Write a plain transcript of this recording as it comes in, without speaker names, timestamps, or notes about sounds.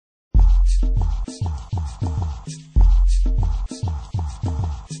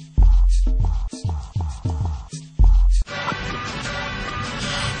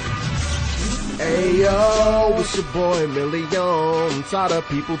yo, it's your boy Million. I'm tired of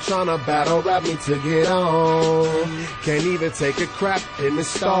people trying to battle rap me to get on. Can't even take a crap in the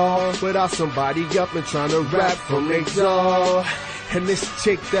stall without somebody up and trying to rap from their jaw. And this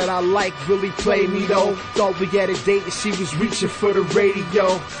chick that I like really played me though. Thought we had a date and she was reaching for the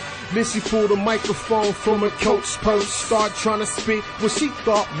radio. Then she pulled a microphone from her coach purse, started trying to spit what she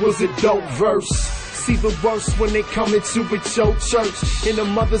thought was a dope verse. It's even worse when they come into a your church and the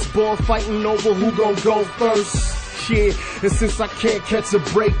mother's born fighting over who gon' go first. Yeah, and since I can't catch a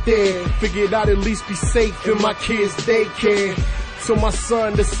break there, figured I'd at least be safe in my kids' daycare. So my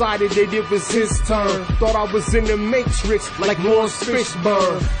son decided that it was his turn. Thought I was in the Matrix like Lawrence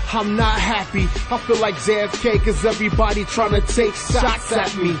Fishburne. I'm not happy, I feel like JFK, cause everybody trying to take shots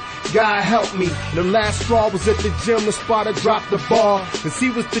at me. God help me. The last straw was at the gym, the spotter dropped the bar, cause he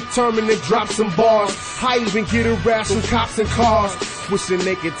was determined to drop some bars. I even get a rash from cops and cars, wishing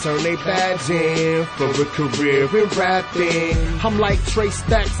they could turn their badge in for a career in rapping. I'm like Trey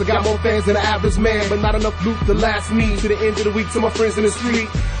Stacks, I got more fans than the average man, but not enough loot to last me to the end of the week to my friends in the street.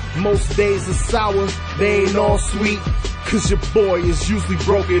 Most days are sour, they ain't all sweet, cause your boy is usually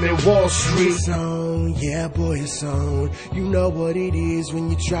broken in Wall Street. It's on, yeah boy it's on. You know what it is when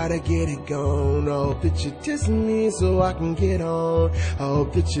you try to get it gone. I hope that you're dissing me so I can get on. I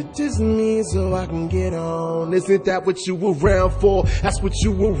hope that you're dissing me so I can get on. Isn't that what you around for? That's what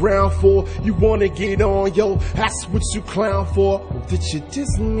you around for. You wanna get on, yo, that's what you clown for. I hope that you're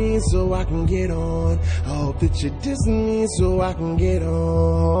dissing me so I can get on. I hope that you're dissing me so I can get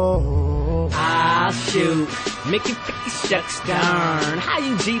on. Ah, shoot, Mickey Ficky shucks darn. How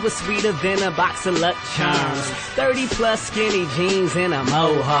you G was sweeter than a box of Luck Charms. 30 plus skinny jeans and a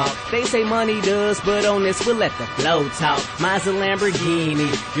mohawk. They say money does, but on this we'll let the flow talk. Mine's a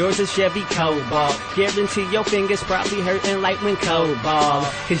Lamborghini, yours a Chevy Cobalt. Guarantee your fingers probably hurting like when Cobalt.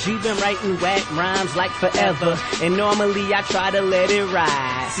 Cause you've been writing whack rhymes like forever, and normally I try to let it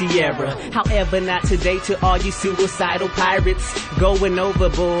ride, Sierra. However, not today to all you suicidal pirates going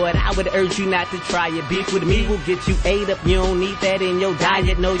overboard. I would urge you not to try it. Beef with me will get you ate up. You don't need that in your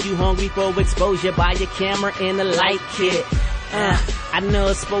diet. Know you hungry for exposure. Buy your camera and a light kit. I know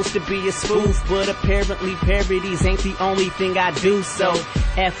it's supposed to be a spoof, but apparently parodies ain't the only thing I do. So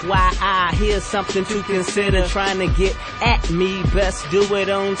FYI, here's something to consider. Trying to get at me, best do it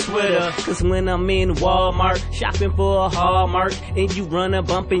on Twitter. Cause when I'm in Walmart, shopping for a Hallmark, and you run a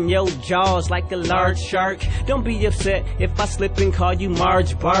bump in your jaws like a large shark, don't be upset if I slip and call you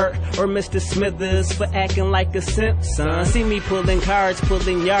Marge Bart or Mr. Smithers for acting like a Simpson. See me pulling cards,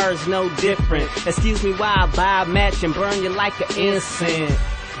 pulling yards, no different. Excuse me while I buy a match and burn you like an incense.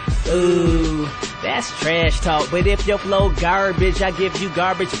 Ooh, that's trash talk, but if your flow garbage, I give you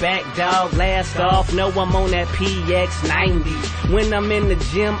garbage back, dog. Last off, know I'm on that PX90. When I'm in the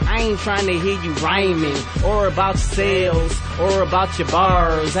gym, I ain't trying to hear you rhyming, or about sales, or about your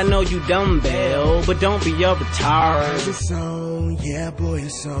bars. I know you dumbbell, but don't be a retard. It's on, yeah boy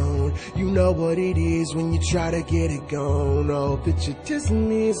it's on. You know what it is when you try to get it gone. I hope that you're dissing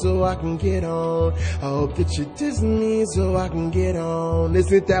me so I can get on. I hope that you're dissing me so I can get on.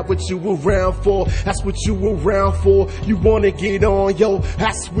 Isn't that what you around for? That's what you around for. You wanna get on, yo,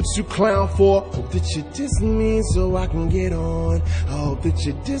 that's what you clown for. Hope that you're dissing me so I can get on. I hope that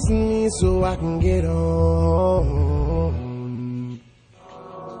you're dissing me so I can get on.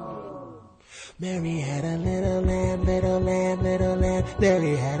 Mary had a little lamb, little lamb, little lamb.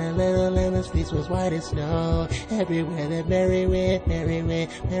 Mary had a little lamb, his fleece was white as snow. Everywhere that Mary went, Mary went,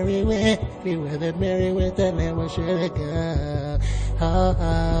 Mary went. Everywhere that Mary went, that lamb was sure to go. Oh,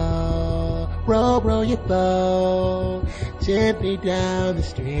 oh, roll, roll your boat gently down the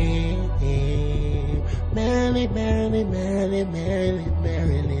stream. Merrily, merrily, merrily, merrily,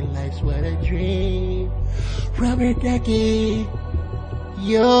 merrily, life's what a dream. Rubber ducky,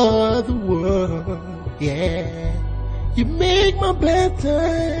 you're the one, yeah. You make my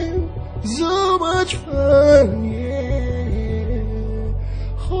bedtime so much fun, yeah.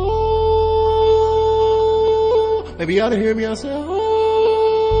 Oh, maybe you ought to hear me. I say, oh.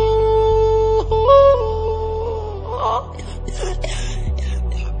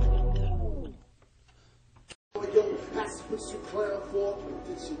 That's what you clown for.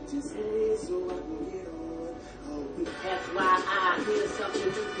 Did you diss me so I can get on? FYI, here's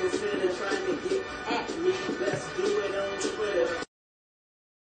something to consider. Trying to get at me, best do it on